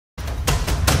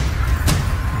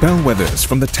Bellwethers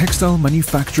from the textile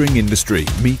manufacturing industry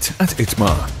meet at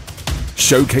ITMA,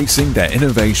 showcasing their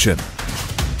innovation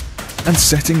and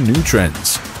setting new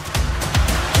trends.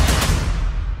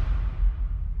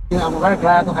 I'm very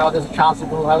glad to have this chance to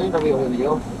have an interview with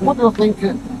you. What do you think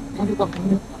is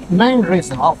the main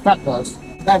reason or factors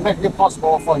that make it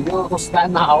possible for you to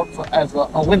stand out as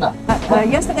a winner?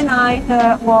 Yesterday night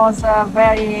was a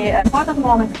very important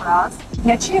moment for us.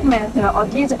 The achievement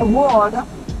of this award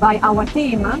by our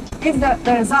team is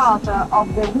the result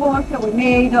of the work we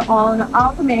made on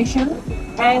automation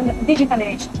and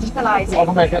digitalizing.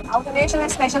 Automation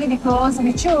especially because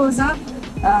we chose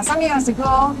some years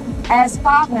ago as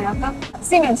partner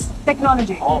Siemens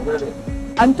technology. Oh, really?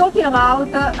 I'm talking about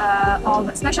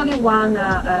especially one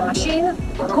machine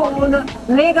called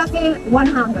Legafield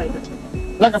 100.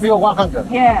 Legafield 100?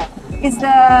 Yeah, it's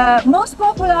the most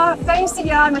popular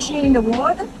CNC machine in the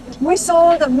world. We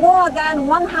sold more than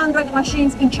 100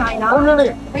 machines in China. Oh,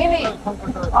 really? Really.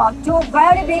 To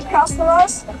very big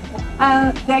customers.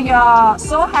 And they are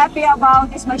so happy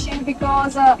about this machine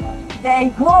because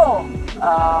they grow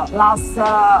last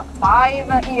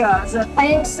 5 years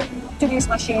thanks to these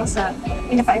machines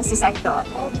in the fancy sector.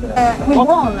 We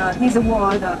won this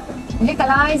award.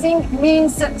 Digitalizing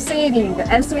means saving,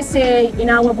 as we say in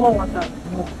our board,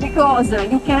 because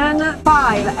you can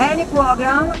file any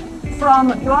program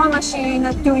from your machine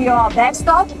to your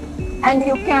desktop, and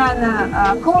you can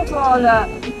control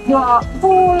your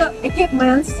full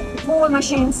equipments, full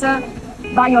machines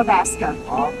by your desk.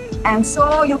 And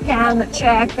so you can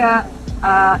check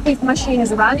if machine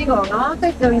is running or not,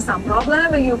 if there is some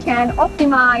problem. You can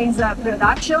optimize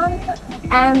production,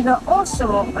 and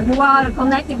also you are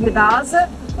connected with us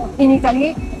in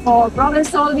Italy for problem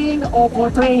solving or for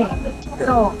training.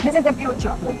 So this is the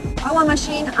future. Our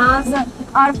machines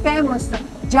are famous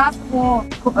just for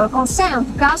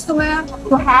consent customer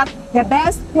to have the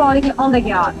best quality on the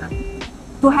yard,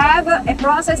 to have a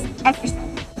process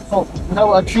efficient. So you have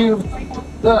achieved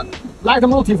the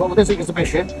leitmotif of this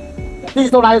exhibition: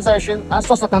 digitalization and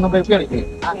sustainability,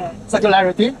 and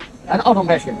circularity and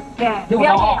automation. Yeah, we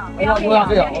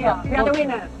are the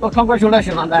winner. Well,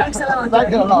 congratulations on that. Thanks a lot. Thank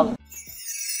you a lot.